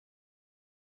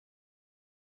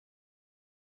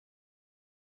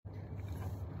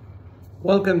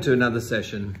Welcome to another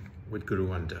session with Guru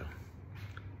Wonder.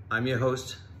 I'm your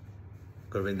host,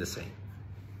 Gurvinder Singh.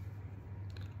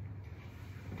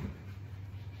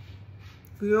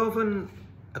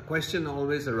 A question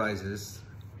always arises,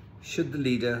 should the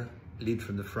leader lead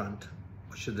from the front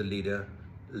or should the leader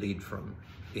lead from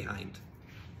behind?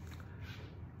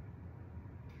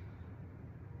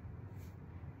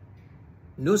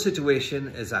 No situation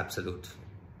is absolute.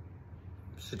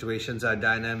 Situations are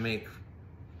dynamic,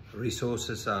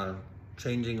 resources are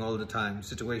changing all the time,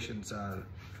 situations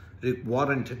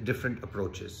warrant different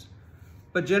approaches.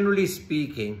 But generally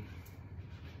speaking,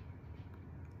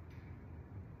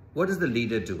 what does the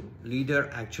leader do? Leader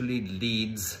actually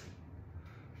leads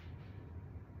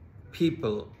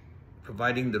people,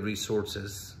 providing the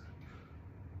resources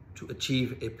to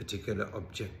achieve a particular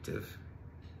objective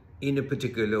in a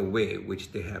particular way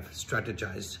which they have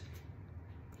strategized,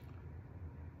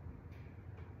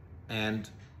 and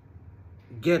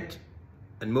get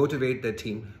and motivate their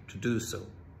team to do so.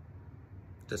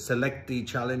 They select the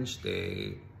challenge,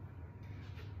 they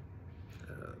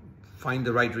find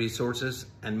the right resources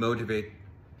and motivate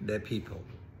their people.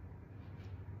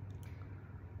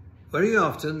 Very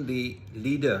often the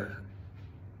leader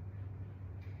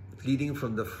leading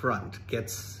from the front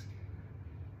gets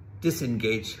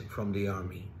disengaged from the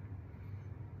army.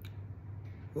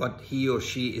 What he or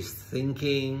she is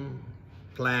thinking,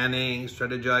 planning,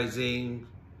 strategizing,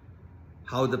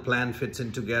 how the plan fits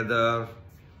in together,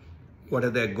 what are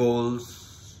their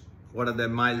goals, what are their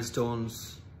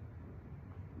milestones.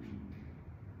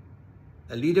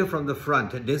 A leader from the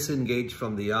front, disengaged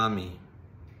from the army,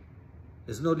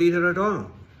 is no leader at all.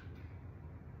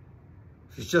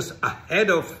 He's just ahead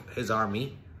of his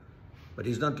army, but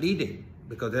he's not leading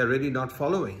because they're really not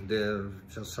following. They're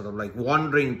just sort of like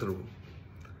wandering through.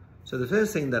 So the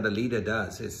first thing that a leader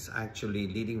does is actually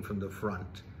leading from the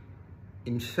front,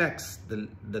 infects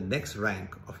the next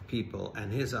rank of people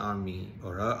and his army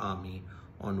or her army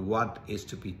on what is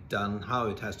to be done, how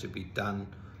it has to be done,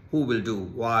 who will do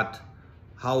what,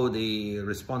 how the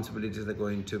responsibilities are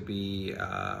going to be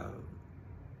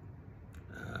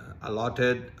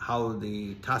allotted, how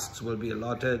the tasks will be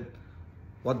allotted,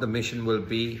 what the mission will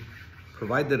be,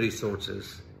 provide the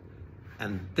resources,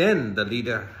 and then the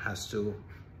leader has to,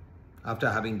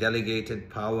 after having delegated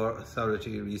power,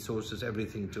 authority, resources,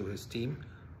 everything to his team,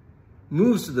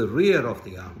 moves to the rear of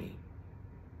the army,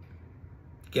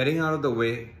 getting out of the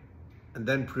way, and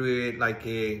then create like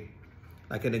in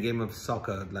a game of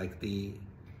soccer, like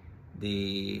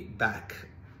the back,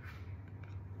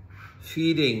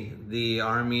 feeding the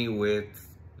army with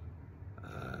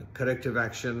corrective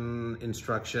action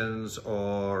instructions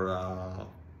or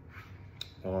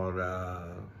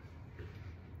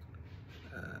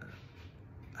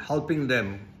helping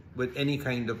them with any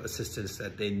kind of assistance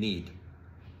that they need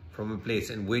from a place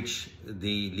in which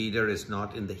the leader is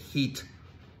not in the heat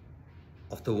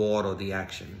of the war or the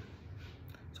action.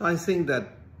 So I think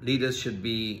that leaders should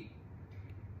be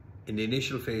in the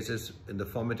initial phases, in the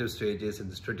formative stages, in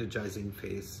the strategizing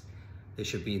phase, they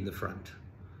should be in the front.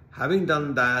 Having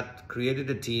done that, created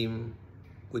a team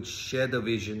which share the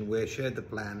vision, where share the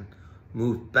plan,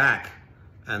 move back,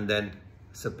 and then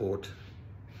support.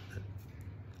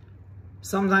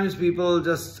 Sometimes people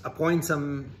just appoint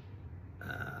a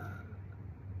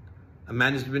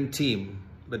management team,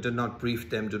 but do not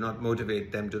brief them, do not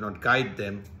motivate them, do not guide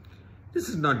them. This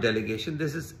is not delegation,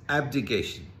 this is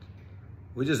abdication,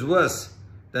 which is worse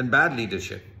than bad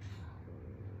leadership.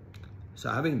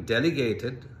 So having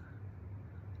delegated,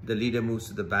 the leader moves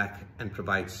to the back and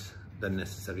provides the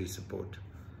necessary support.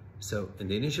 So in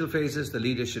the initial phases, the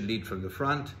leader should lead from the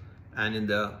front, and in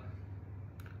the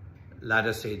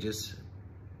latter stages,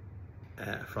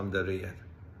 from the rear.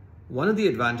 One of the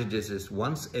advantages is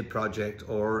once a project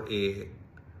or a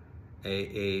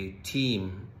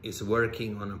team is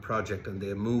working on a project and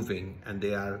they're moving and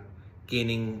they are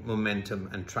gaining momentum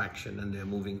and traction and they're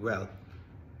moving well,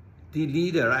 the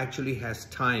leader actually has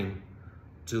time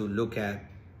to look at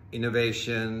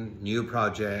innovation, new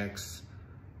projects,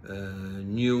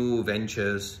 new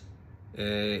ventures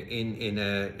in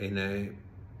a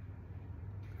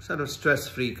sort of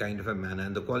stress-free kind of a manner,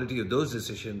 and the quality of those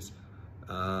decisions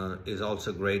is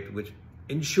also great, which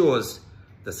ensures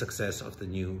the success of the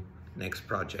new next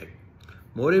project.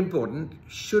 More important,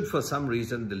 should for some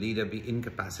reason the leader be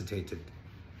incapacitated,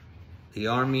 the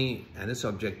army and its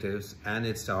objectives and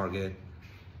its target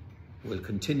will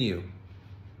continue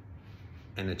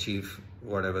and achieve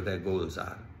whatever their goals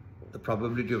are. The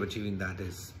probability of achieving that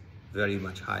is very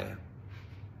much higher.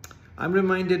 I'm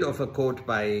reminded of a quote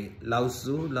by Lao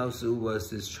Tzu. Lao Tzu was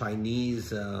this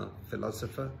Chinese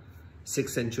philosopher. 6th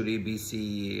century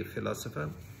BC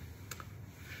philosopher.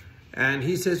 And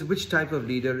he says, which type of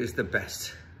leader is the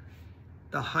best?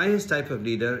 The highest type of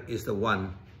leader is the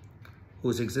one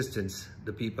whose existence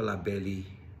the people are barely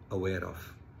aware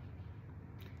of.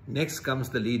 Next comes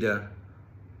the leader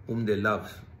whom they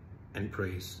love and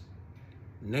praise.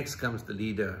 Next comes the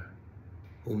leader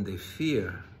whom they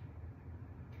fear.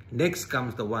 Next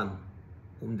comes the one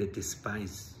whom they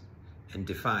despise and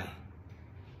defy.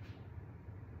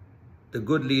 The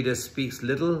good leader speaks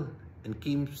little and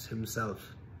keeps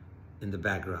himself in the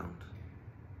background.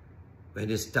 When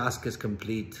his task is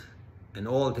complete and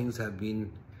all things have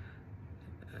been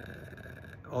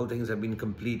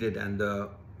completed and the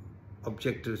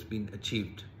objectives been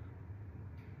achieved,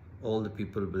 all the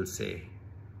people will say,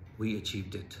 we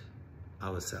achieved it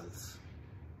ourselves.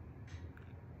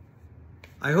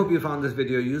 I hope you found this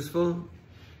video useful.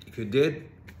 If you did,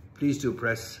 please do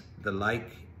press the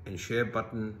like and share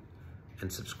button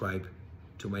and subscribe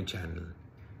to my channel.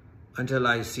 Until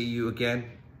I see you again,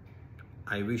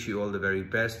 I wish you all the very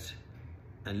best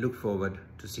and look forward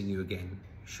to seeing you again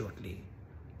shortly.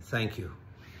 Thank you.